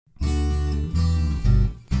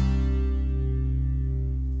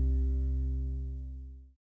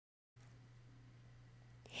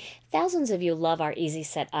Thousands of you love our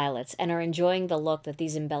Easyset eyelets and are enjoying the look that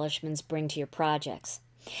these embellishments bring to your projects.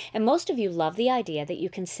 And most of you love the idea that you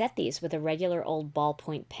can set these with a regular old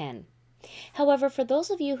ballpoint pen. However, for those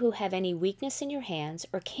of you who have any weakness in your hands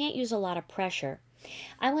or can't use a lot of pressure,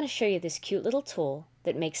 I want to show you this cute little tool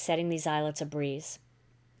that makes setting these eyelets a breeze.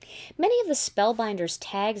 Many of the Spellbinders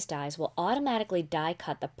Tags dies will automatically die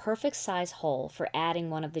cut the perfect size hole for adding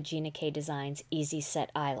one of the Gina K Designs Easyset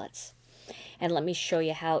eyelets. And let me show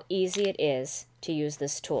you how easy it is to use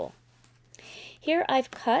this tool. Here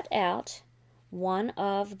I've cut out one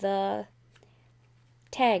of the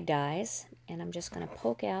tag dies, and I'm just going to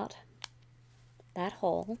poke out that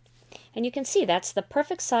hole. And you can see that's the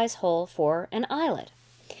perfect size hole for an eyelet.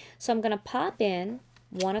 So I'm going to pop in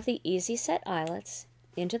one of the Easyset eyelets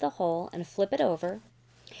into the hole and flip it over.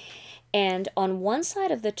 And on one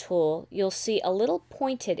side of the tool, you'll see a little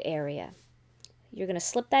pointed area. You're going to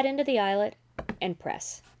slip that into the eyelet and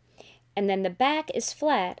press. And then the back is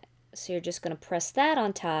flat, so you're just going to press that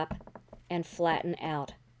on top and flatten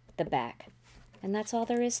out the back. And that's all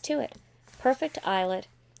there is to it. Perfect eyelet,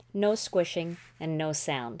 no squishing, and no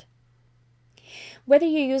sound. Whether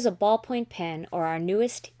you use a ballpoint pen or our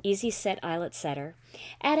newest Easyset eyelet setter,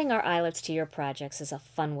 adding our eyelets to your projects is a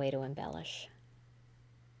fun way to embellish.